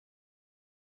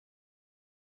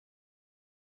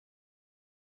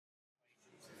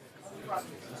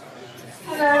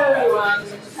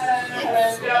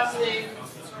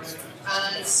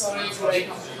sorry to wake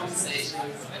up the conversation.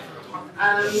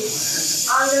 I'm going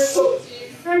to talk to you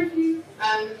briefly.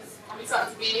 I'm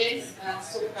excited to be here to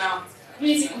talk about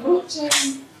music and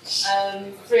blockchain.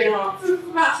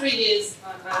 About 3 years,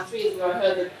 3 years ago, I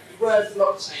heard the word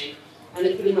blockchain, and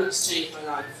it pretty much changed my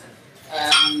life.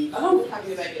 Along with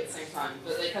having a baby at the same time,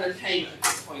 but they kind of came at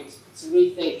this point to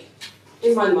rethink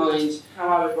in my mind how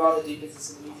I would rather do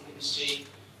business in the music industry,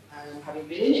 having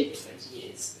been in it for 20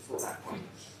 years before that point.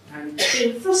 And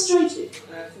been frustrated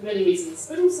for many reasons,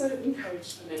 but also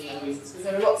encouraged for many other reasons, because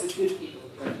there are lots of good people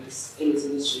in this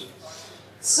industry.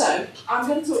 So, I'm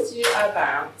going to talk to you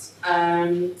about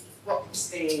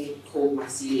what's being called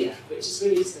Mycelia, which is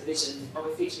really just a vision of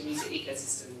a future music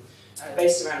ecosystem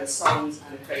based around a songs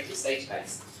and a creatives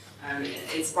database,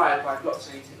 inspired by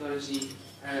blockchain technology,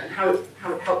 and how it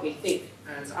helped me think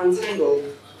to untangle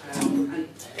and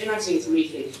imagining to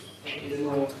rethink in a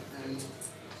more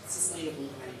sustainable way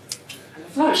and a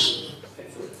flourishing way.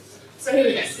 So here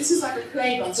we go. This is like a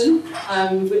play button,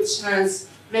 which has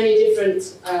many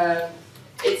different.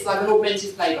 It's like an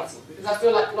augmented play button, because I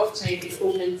feel like blockchain is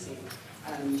augmenting,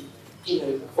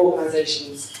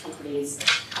 organisations, companies,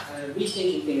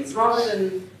 rethinking things, rather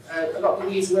than a lot of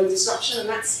people use the word disruption, and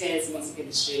that scares the music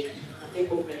industry. I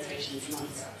think augmentation is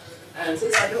nicer. So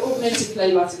it's like an augmented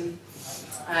play button.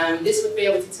 This would be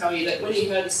able to tell you that when you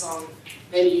heard a song,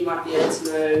 maybe you might be able to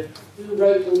know who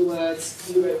wrote all the words,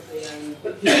 who wrote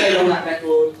who played on that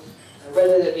record,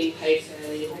 whether they're being paid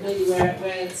fairly, or maybe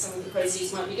where some of the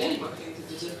proceeds might be going, might be going to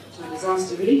a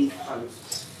disaster relief fund,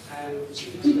 which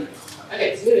you can do that.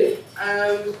 Okay, so here we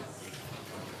go.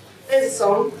 There's a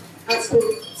song.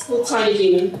 It's called Tiny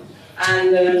Demon,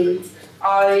 and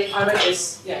I wrote this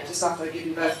just after I'd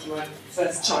given birth to my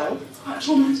first child. It's quite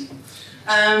traumatic.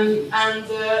 And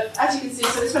as you can see,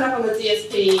 so this went up on the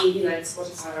DSP,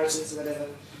 Spotify, iTunes, or whatever.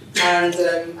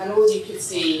 And all you can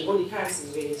see really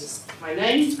is just my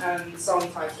name and the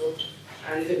song title,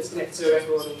 and if it was connected to a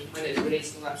record and when it was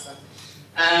released and all that stuff.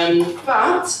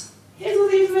 But here's all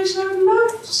the information I would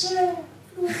love to share.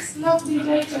 All this lovely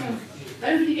data.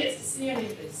 Nobody gets to see any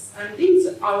of this. And these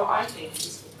are what I think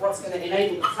is what's going to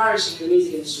enable the flourishing of the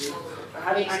music industry, by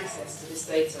having access to this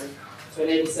data to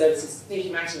enable services to think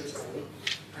imaginatively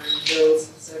and build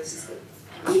services that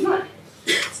we like.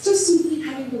 It's just simply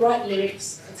having the right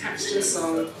lyrics attached to a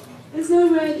song. There's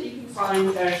nowhere that you can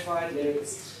find verified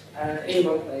lyrics in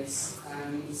one place.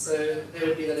 So there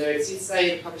would be the lyrics. You'd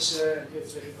say the publisher who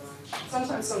it's written by.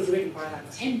 Sometimes songs are written by like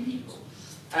 10 people,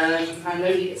 and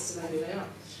nobody gets to know who they are.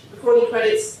 Recording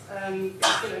credits,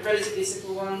 relatively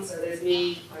simple ones. So there's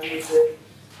me. I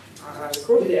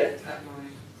recorded it at my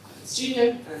studio,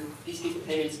 and these people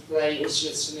came in to play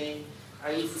instruments for me.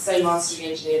 I used the same mastering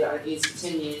engineer that I've used for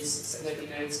 10 years, except nobody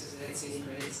knows because they don't see any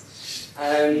credits.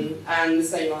 And the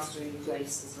same mastering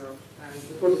place as well.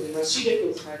 Recorded in my studio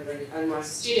called Hyderabad, and my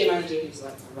studio manager, who's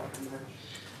like my right-hand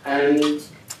man.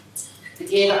 The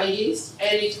gear that I used,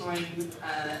 anytime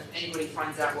anybody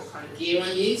finds out what kind of gear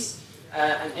I use,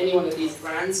 and any one of these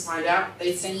brands find out,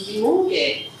 they send me more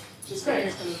gear, which is great.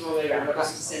 It's coming all the way around. I'd like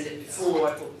to send it before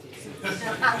I bought the gear.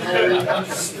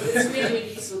 It's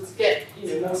really useful to get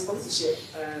more sponsorship,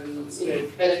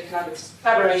 better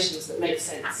collaborations that make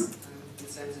sense in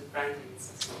terms of branding and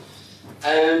stuff.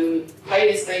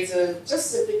 Playlist data,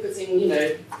 just simply putting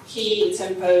key,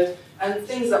 tempo, and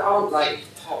things that aren't like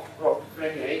pop, rock,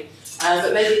 reggae,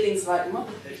 but maybe things like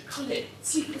motherhood, colic,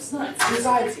 sleepless nights,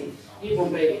 anxiety,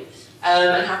 newborn baby,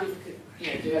 and how people could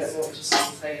develop more interesting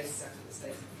playlists out of this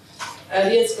data.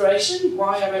 The inspiration,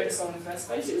 why I wrote the song in the first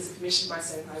place, it was a commission by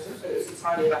Sennheiser, but it was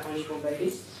entirely about my newborn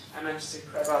baby. I managed to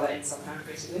crowbar that in somehow,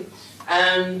 basically.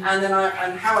 And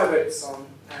how I wrote the song.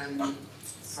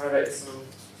 So I wrote the song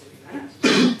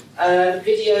the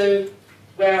video,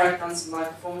 where I've done some live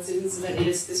performances.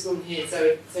 Incidentally, this woman here,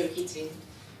 Zoe Keating,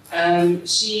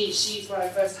 she's where I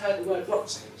first heard the word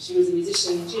blockchain. She was a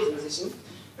musician,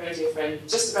 very dear friend,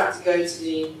 just about to go to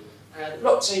the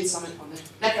blockchain summit on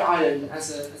Necker Island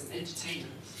as an entertainer,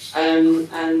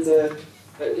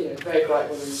 but very bright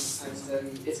woman,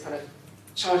 and is kind of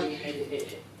charging ahead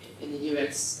in the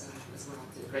US as well.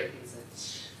 Did great things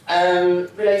there.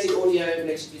 Related audio,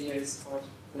 related videos,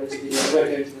 related video. I won't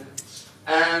go into that.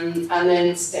 And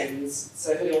then stems.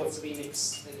 So if anyone wants to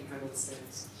remix, they can have all the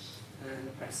stems and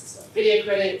the press and stuff. Video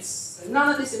credits. So none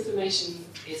of this information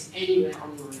is anywhere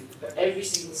online, but every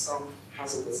single song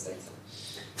has all this data.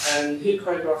 Who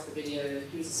choreographed the video,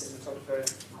 who's the cinematographer,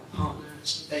 my partner,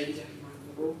 actually David, on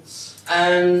the wall,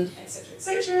 etc.,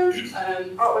 etc.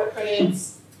 Artwork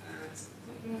credits,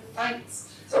 thanks.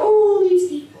 So all these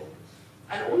people,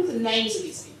 and all of the names of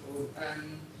these people,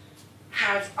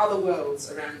 have other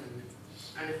worlds around them.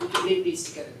 And if we can link these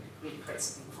together, we can really create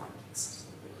something quite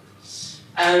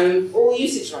exciting. All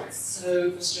usage rights,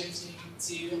 so frustrating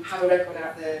to have a record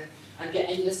out there and get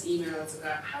endless emails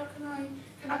about how can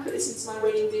I put this into my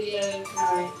wedding video,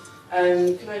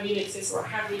 can I remix this, or I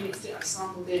have remixed it, I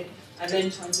sampled it, and then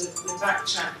trying to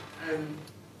backtrack and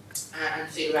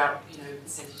figure out,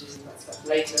 percentages and that stuff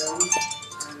later on.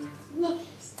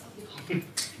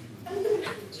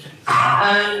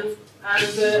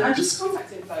 And just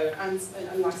contact info and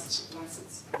license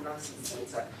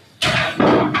data.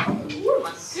 Oh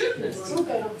my goodness, it's all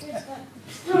going on here.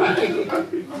 Right.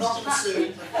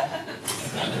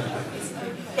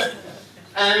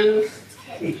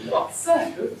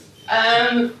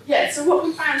 So what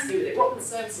can fans do with it? What can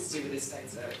services do with this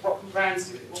data? What can brands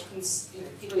do with it? What can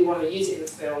people who want to use it in the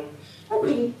film? What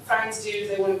can fans do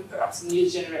if they want to put up some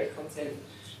user-generated content?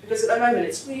 Because at the moment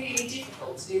it's really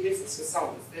difficult to do business with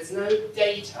songs. There's no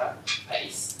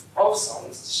database of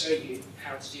songs to show you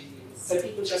how to do things. So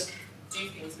people just do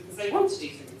things because they want to do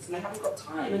things and they haven't got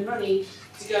time and money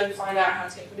to go and find out how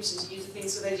to get permission to use the thing,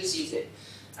 so they just use it.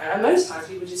 And most times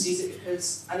people just use it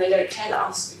because, and they don't tell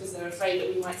us because they're afraid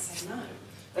that we might say no.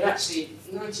 But actually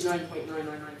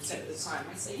 99.999% of the time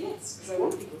I say yes, because I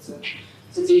want people to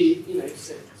do,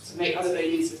 to make other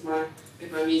babies with my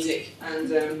music and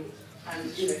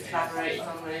collaborate with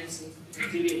other ways and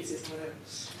do remixes and whatever.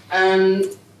 And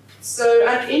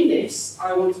in this,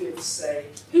 I want to be able to say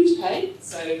who to pay.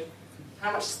 So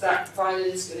how much is that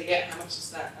violinist going to get? How much is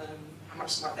that? How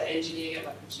much might the engineer get,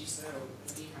 like producer, or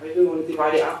however we want to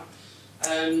divide it up?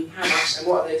 How much and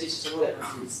what are their digital wallet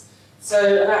numbers?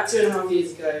 So about 2.5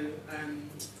 years ago,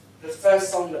 the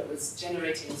first song that was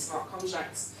generating smart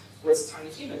contracts was Tiny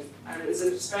Human, and it was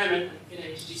an experiment.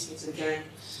 Introduced me to the gang.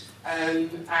 And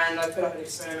I put up an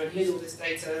experiment. Here's all this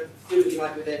data. Do what you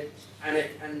like with it.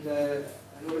 And an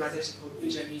organisation called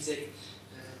Imogen Heap,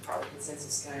 part of the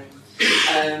Consensus Gang,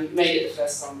 made it the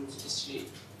first song to distribute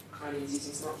Chinese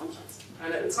using smart contracts.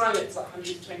 And at the time, it was like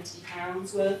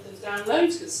 £120 worth of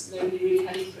downloads because nobody really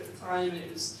had it at the time. And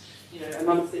it was, a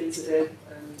month into their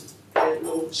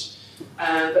launch.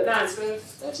 But now it's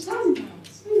worth £30,000.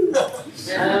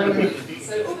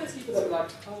 So all those people that were like,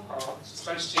 she's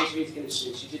trying to change the music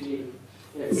industry, she didn't even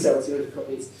sell 200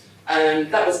 copies.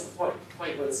 That was the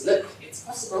point was, look, it's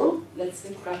possible, let's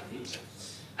think about the future.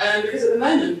 Because at the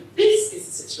moment, this is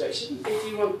the situation. If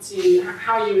you want to,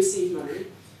 how you receive money,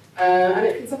 and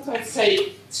it can sometimes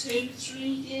take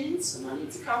 2-3 years for money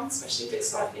to come, especially if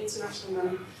it's like international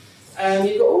money.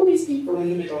 You've got all these people in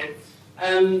the middle.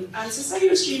 And so say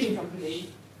you're a streaming company,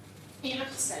 you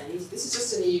have to send, this is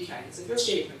just in the UK, so if you're a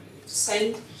streaming company, you have to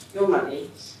send your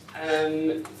money.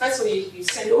 First of all, you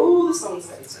send all the songs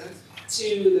data to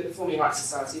the Performing Rights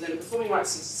Society, then the Performing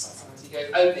Rights Society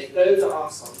goes, okay, those are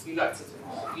our songs, we'd like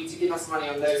you to give us money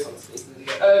on those songs, please. And then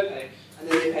they go, okay, and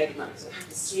then they pay the money. So it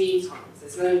happens 3 times.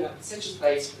 There's no central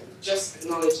place for them to just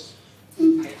acknowledge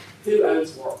who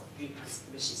owns what, who has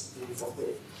permissions to do what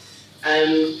with.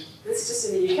 This is just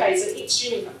in the UK, so each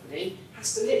streaming company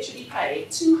has to literally pay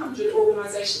 200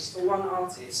 organisations for one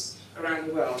artist around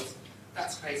the world.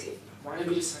 That's crazy. Why don't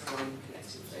we just have one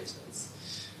connected database?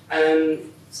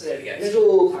 So there we go. There's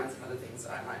all kinds of other things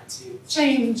that I'd like to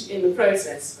change in the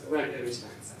process, but I won't go into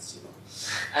that because that's too long.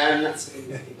 That's something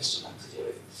the industry like to deal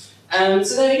with.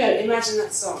 So there we go. Imagine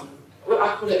that song. Well,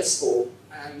 I call it a score.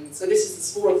 So this is the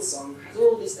score of the song. It has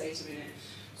all this data in it,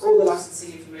 all the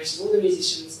licensing information, all the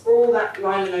musicians, all that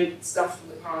liner note stuff from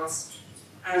the past,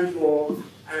 and more,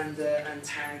 and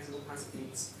tags and all kinds of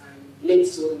things,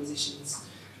 links to all the musicians.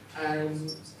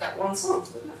 That one song.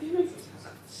 Wouldn't that be amazing to have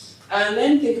that? And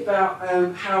then think about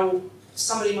how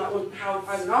somebody might want, how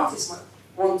as an artist might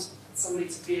want somebody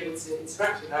to be able to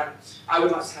interact with that. I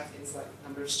would like to have things like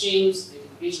number of streams, maybe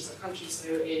the regions or countries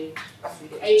they were in, roughly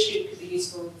the age group could be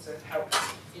useful to help.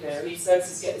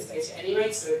 Services get this data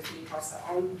anyway, so can you pass that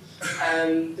on?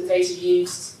 The data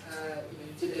used,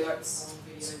 did they like the song,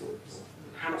 video,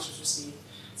 how much was received?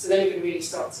 So then we can really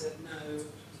start to know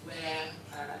where,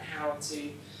 how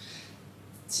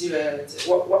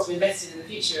what to invest in the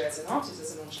future as an artist,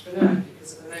 as an entrepreneur,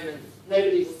 because at the moment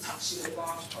nobody will touch you with a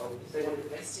barge pole if they want to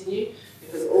invest in you,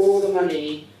 because all the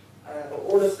money,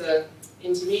 all of the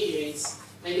intermediaries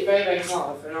make it very, very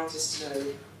hard for an artist to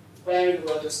know where in the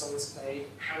world your song was played,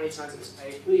 how many times it was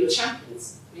played, who are your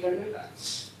champions. We don't know that.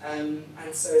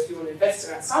 And so if you're an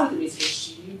investor outside of the music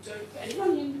industry, you don't put any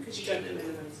money in because you don't know when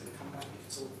the money's going to come back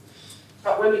at all.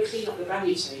 But when we clean up the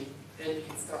value chain, then we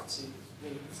can start to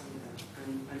really put something down.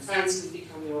 And fans can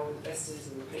become your investors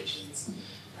and your patrons.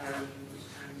 And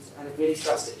it really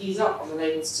starts to ease up on the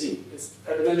labels too, because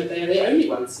at the moment they are the only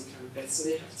ones who can invest, so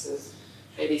they have to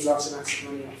pay these large amounts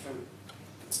of money up front.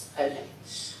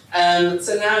 Okay.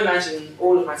 So now imagine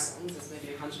all of my songs, there's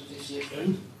maybe 150 of them,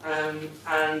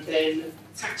 and then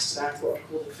attached to that what I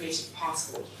call the creative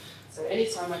passport. So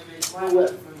anytime my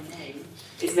work, my name,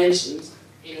 is mentioned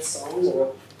in a song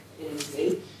or in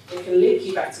anything, it can link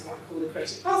you back to what I call the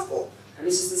creative passport. And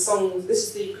this is the song, this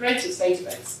is the creatives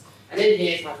database. And in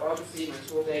here is my biography, my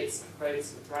tour dates, my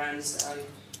quotes, my brands that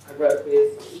I work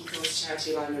with, my ethos,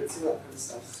 charity alignments, all that kind of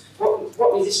stuff.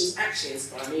 What musicians actually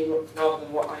inspire me, rather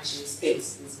than what iTunes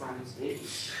thinks inspires me.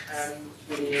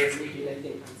 Really knows maybe they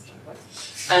think I'm inspired, right?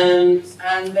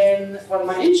 And then one of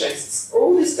my interests.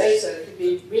 All this data could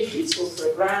be really useful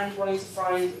for a brand wanting to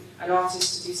find an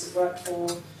artist to do some work for,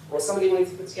 or somebody wanting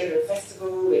to put together a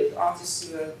festival with artists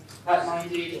who are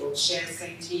like-minded or share the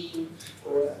same team,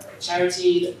 or a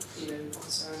charity that,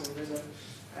 Oxfam or whatever,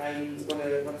 and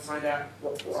want to find out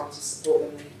what artists support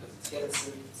them, they can put together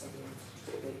something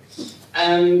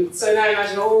quickly. So now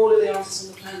imagine all of the artists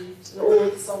on the planet, and all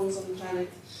of the songs on the planet,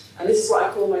 and this is what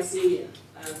I call Mycelia.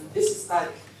 This is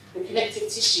like the connective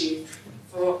tissue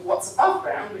for what's above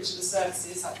ground, which are the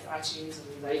services like the iTunes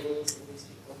and the labels and these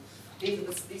people.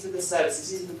 These are the services,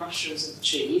 these are the mushrooms and the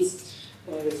trees.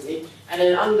 And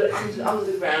then under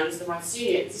the ground is the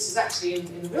mycelium. This is actually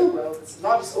in the real world, it's the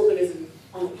largest organism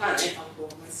on the planet,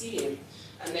 called mycelium.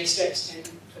 And they stretch 10,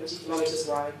 20 kilometres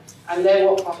wide. And they're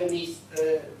what are beneath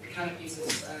the canopies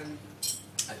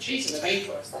of trees in the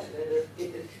rainforest.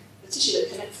 The tissue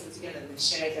that connects them together and they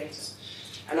share data.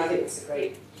 And I think that's a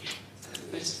great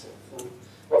metaphor for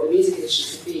what the music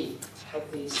industry could be,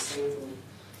 healthy, sustainable,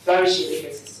 flourishing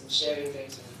ecosystem, sharing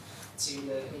data to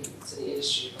the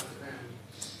industry above the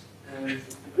ground.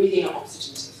 Breathing out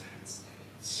oxygen to the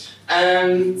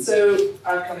fans. So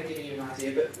I've kind of given you an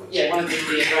idea, but yeah, one of them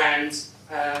would be a brand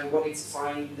wanting to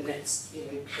find the next,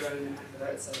 Corona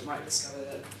advert, so it might discover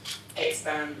that X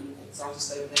band and X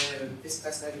artist over there and this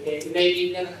person over here who maybe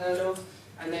you've never heard of,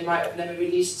 and they might have never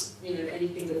released,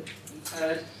 anything that you've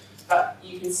heard. But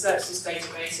you can search this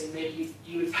database, and maybe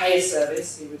you would pay a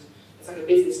service. It's like a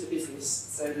business to business.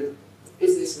 So the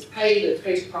business would pay the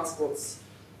Creative Passports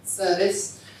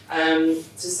service to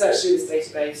search through this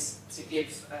database to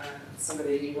give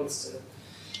somebody who wants to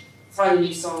find a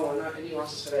new song or a new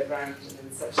artist for their brand, and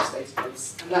then search this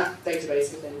database. And that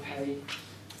database would then pay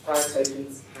via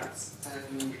tokens, perhaps,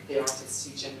 the artists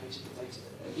who generated the data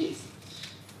that they use.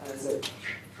 So it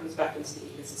comes back into the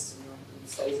ecosystem rather than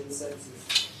stays in the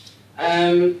services.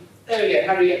 There we go,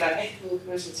 how do we get that? Ethical,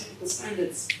 commercial, technical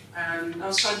standards. I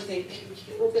was trying to think, maybe we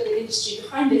could all get the industry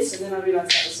behind this, and then I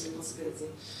realised that was an impossibility.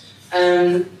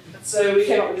 So we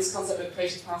came up with this concept of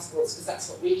creative passports, because that's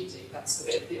what we can do. That's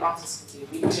the bit the artists can do.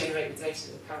 We can generate the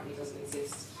data that currently doesn't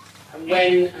exist. And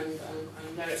when, and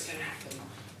I know it's going to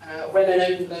happen, when an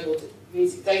open global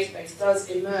music database does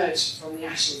emerge from the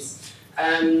ashes,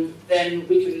 then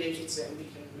we can link into it, and we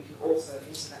can author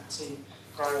into that too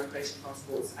via our creative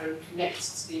passports and connect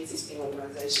to the existing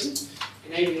organisation,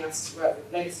 enabling us to work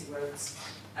with legacy works,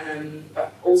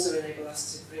 but also enable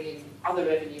us to bring in other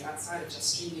revenue outside of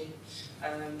just streaming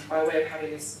by way of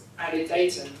having this added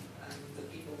data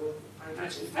that people will, I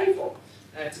imagine, pay for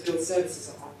to build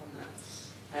services on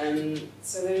that.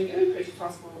 So there we go, creative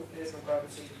passport, there's my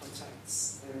biography,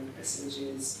 contacts, press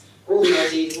images, all the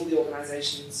IDs, all the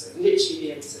organisations, so literally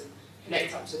be able to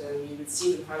connect up to them. You would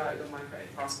see them highlighted on my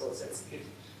creative passport, so it's a good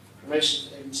promotion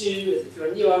for them too. If you're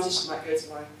a new artist, you might go to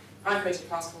my creative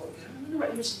passport and go, I wonder what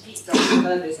Imogen Heap does in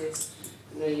her business.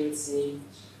 And then you would see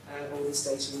all this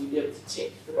data, and you'd be able to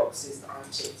tick the boxes that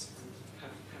I've ticked and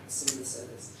have a similar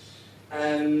service.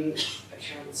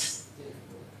 Accounts,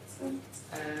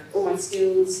 all my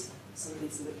skills,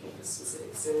 somebody's looking for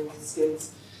specific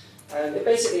skills. It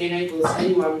basically enables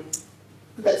anyone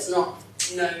that's not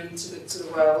known to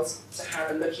the world to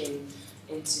have a looking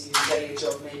into getting a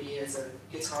job maybe as a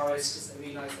guitarist, because they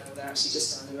realise that they're actually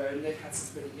just down the road and they've had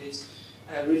some pretty good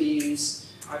reviews.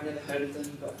 I've never heard of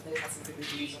them, but they've had some good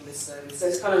reviews on this service. So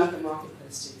it's kind of like a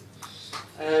marketplace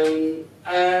too.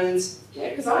 And yeah,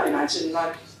 because I imagine,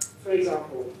 like, for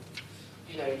example,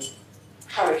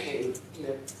 hurricane,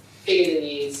 bigger than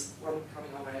years, one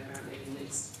coming our way apparently in the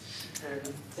next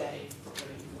day, not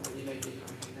really big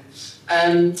hurricane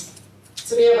there.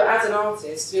 To be able, as an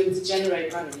artist, to be able to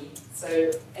generate money,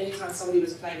 so anytime somebody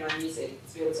was playing my music,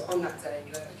 to be able to on that day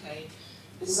go, okay,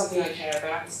 this is something I care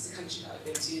about, this is a country that I've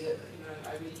been to that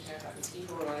I really care about these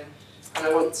people, and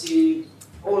I want to,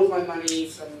 all of my money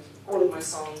from all of my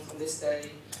songs on this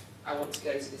day, I want to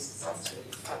go to this disaster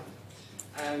relief fund.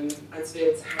 And to be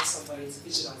able to have somebody to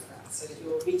visualise that, so that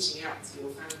you're reaching out to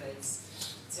your fan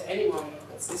base to anyone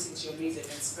that's listening to your music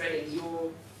and spreading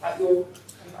your like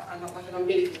an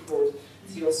umbilical cord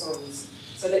to your songs,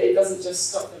 so that it doesn't just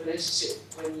stop the relationship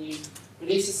when you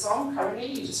release a song. Currently,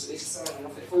 you just release a song and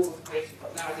off it falls off the page. You've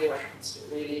got no idea what happens to it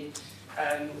really.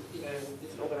 You know,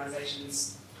 different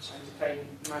organisations trying to claim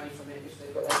money from it if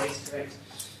they've got their data correct.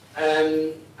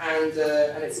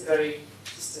 And it's a very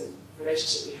distant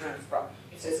relationship we have. But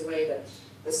if there's a way that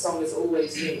the song is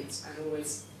always linked and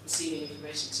always receiving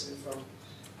information to and from,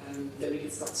 then we can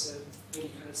start to really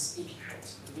kind of speak out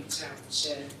and reach out and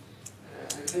share.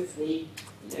 And hopefully,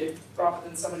 you know, rather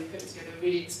than somebody putting together a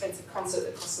really expensive concert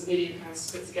that costs £1 million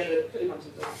to put together, put it onto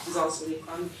a disaster relief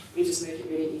fund, we just make it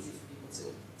really easy for people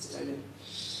to donate.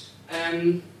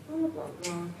 Blah, blah,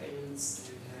 blah,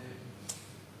 payments,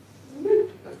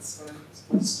 that's fine.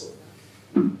 I'll just talk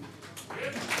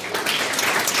about.